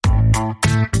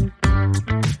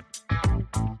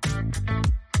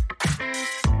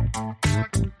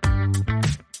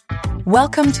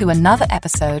Welcome to another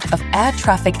episode of Air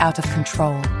Traffic Out of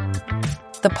Control,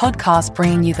 the podcast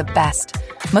bringing you the best,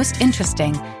 most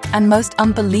interesting, and most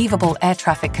unbelievable air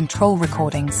traffic control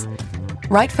recordings,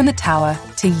 right from the tower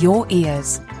to your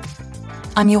ears.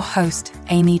 I'm your host,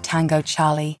 Amy Tango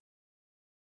Charlie.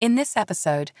 In this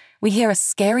episode, we hear a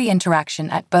scary interaction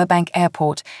at Burbank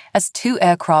Airport as two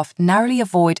aircraft narrowly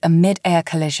avoid a mid-air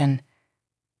collision.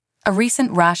 A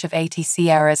recent rash of ATC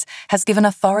errors has given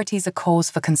authorities a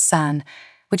cause for concern,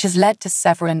 which has led to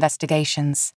several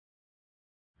investigations.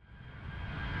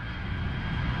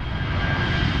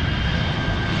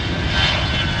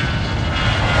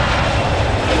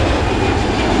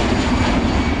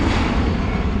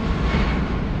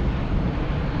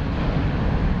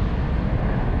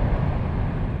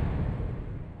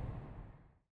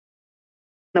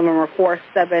 November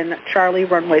 47 Charlie,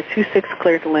 runway 26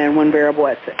 clear to land, one variable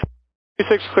exit.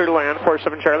 26 clear to land,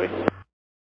 47 Charlie.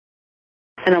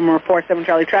 And number 47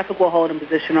 Charlie, traffic will hold in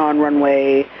position on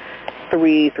runway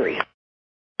 33.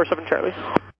 47 Charlie.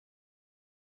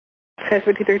 Skies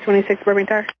 5326, Burbank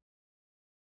Tower.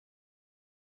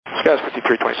 Skies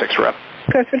 5326, rep.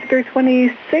 Skies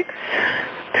 5326,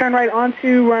 turn right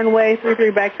onto runway 33,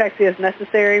 back taxi as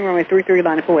necessary, runway 33,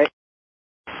 line up and wait.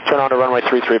 Turn on to runway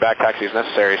 33, back taxi as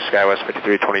necessary, Skywest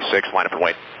 5326, line up and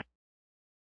wait.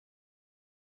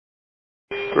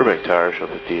 Burbank Tower, show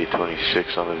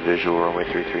 5826 on the visual, runway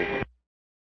 33.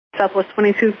 Southwest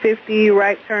 2250,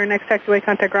 right turn, next taxiway,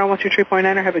 contact ground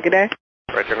 123.9, have a good day.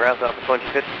 Right turn ground, Southwest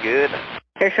 25th, good.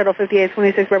 Air Shuttle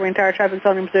 5826, Burbank Tower, traffic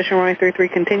zone in position, runway 33,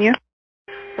 continue.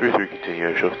 33 continue,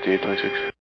 Air Shuttle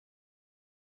 5826.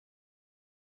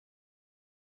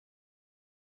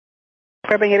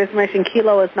 Burbank information,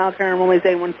 Kilo is now current runways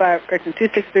 815, correction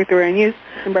 2633 in use,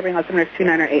 and Burbank altimeter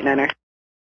 29er, 89er.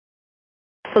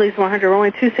 Police 100,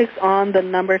 runway 26 on the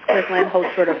numbers, clear to land, hold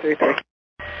short of 33.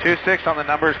 26 on the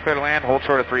numbers, clear to land, hold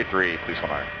short of 33, please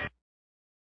hold on.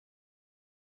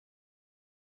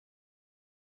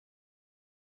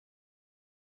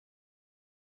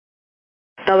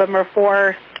 November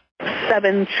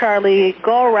 47 Charlie,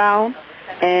 go around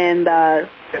and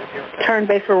turn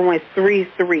base for runway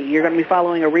 33. You're going to be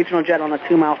following a regional jet on a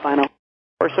 2-mile final.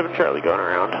 47 Charlie going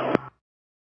around.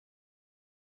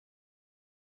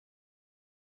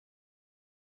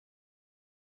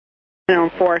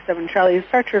 Number 47 Charlie,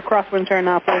 start your crosswind turn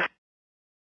now, please.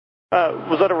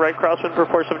 Was that a right crosswind for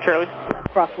 47 Charlie?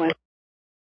 Crosswind.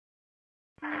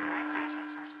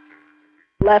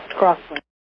 Left crosswind.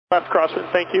 Left crosswind,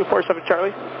 thank you, 47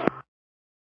 Charlie.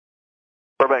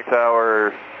 Burbank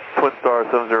Tower, Twin Star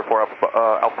 704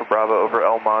 Alpha Bravo over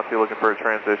El Monte, looking for a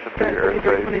transition to your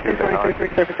airspace. 23,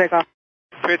 clear for takeoff.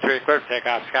 23, clear for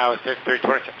takeoff, Skywest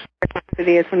 6326.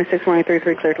 5826, runway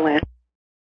 33, clear to land.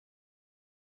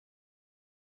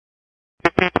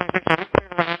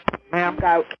 Ma'am,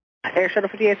 got Air Shuttle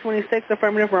 5826,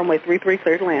 affirmative, runway 33,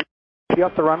 clear to land. You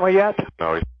off the runway yet?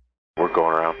 No, we're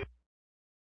going around.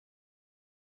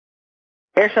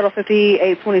 Air Shuttle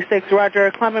 5826, roger,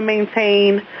 climb and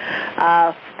maintain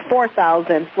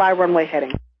 4000, fly runway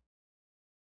heading.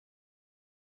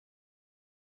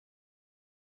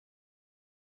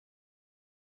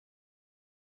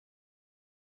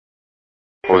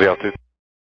 What was the altitude?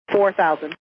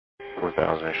 4000.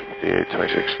 4000, Air Shuttle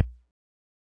 5826.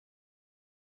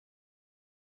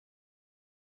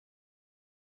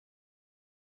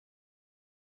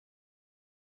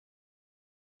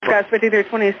 Skies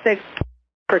 5326,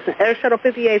 person. Air Shuttle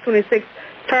 5826,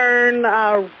 turn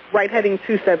right heading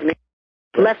 270.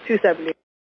 Left 270.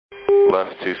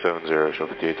 Left 270, Air Shuttle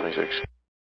 5826.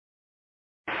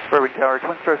 Burbank Tower,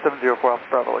 Twin Star 704 Alpha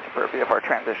Bravo, looking for a VFR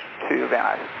transition to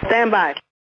Van Nuys. Stand by.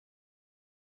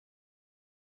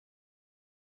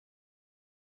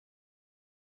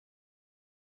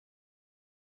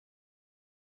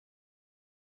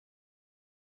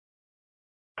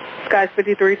 Skies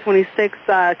 5326,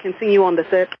 continue on the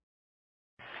set.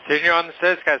 Continue on the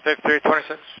set, Skywest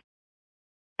 5326.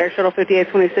 Air Shuttle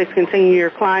 5826, continue your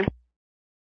climb.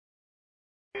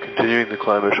 Continuing the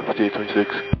climb, Air Shuttle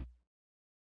 5826.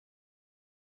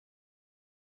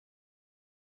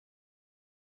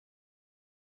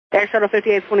 Air Shuttle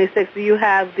 5826, do you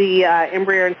have the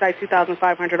Embraer Insight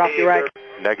 2500 off your right?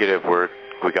 Negative,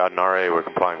 we got an RA, we're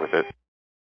complying with it.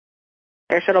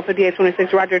 Air Shuttle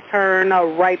 5826, roger, turn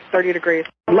right 30 degrees,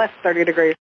 left 30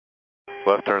 degrees.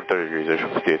 Left turn 30 degrees, Air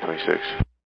Shuttle 5826.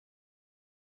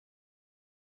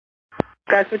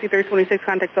 Skies 5326,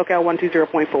 contact SoCal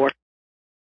 120.4.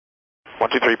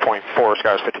 123.4,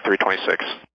 Skies 5326.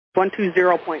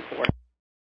 120.4.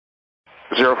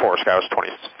 04, Skies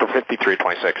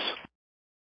 5326.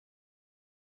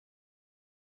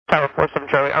 Tower 47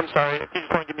 Charlie, I'm sorry, if you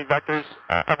just want to give me vectors,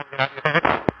 I'm going to be out of your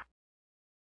bag.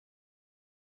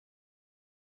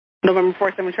 November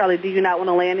 47 Charlie, do you not want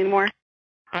to land anymore?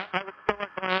 I would still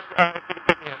like to land, if you could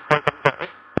put me in 47 Charlie.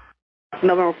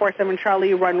 November 47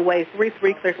 Charlie, runway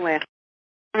 33, clear to land.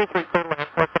 33, clear to land,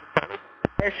 47 Charlie.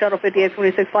 Air Shuttle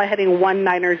 5826, fly heading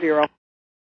 190.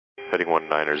 Heading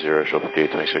 190, Shuttle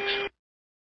 5826.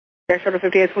 Air Shuttle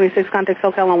 5826, contact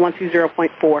SoCal on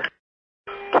 120.4.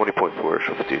 20.4,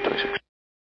 Shuttle 5826.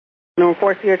 Number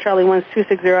 4 Sierra Charlie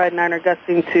 1260 at 9er,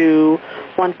 gusting to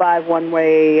 15,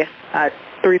 one-way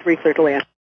 33, clear to land.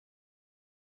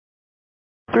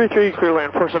 33, clear to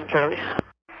land, 47 Charlie.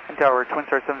 And Tower, Twin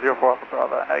Star 704 Alpha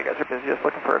Bravo. I know you guys are busy just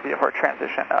looking for a VFR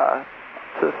transition to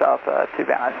the south to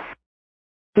Van Nuys.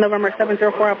 November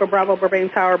 704 Alpha Bravo,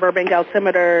 Burbank Tower, Burbank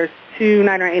altimeter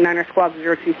 2989er, squawk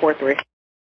 0243.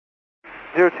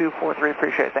 0243,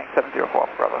 appreciate it. Thanks, 704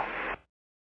 Alpha Bravo.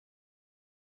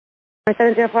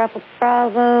 704 Alpha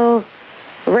Bravo,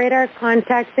 radar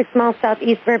contact 6 miles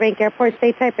southeast Burbank Airport,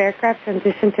 state type aircraft,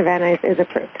 transition to Van Nuys is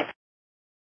approved.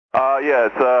 Yeah,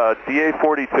 it's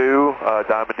DA42,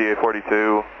 Diamond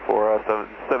DA42 for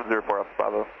 704 Alpha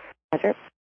Bravo. Roger.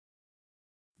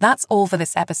 That's all for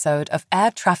this episode of Air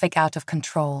Traffic Out of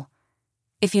Control.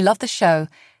 If you love the show,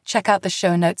 check out the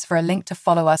show notes for a link to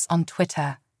follow us on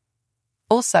Twitter.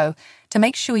 Also, to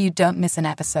make sure you don't miss an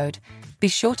episode, be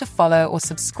sure to follow or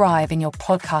subscribe in your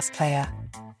podcast player.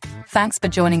 Thanks for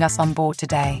joining us on board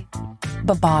today.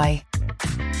 Bye-bye.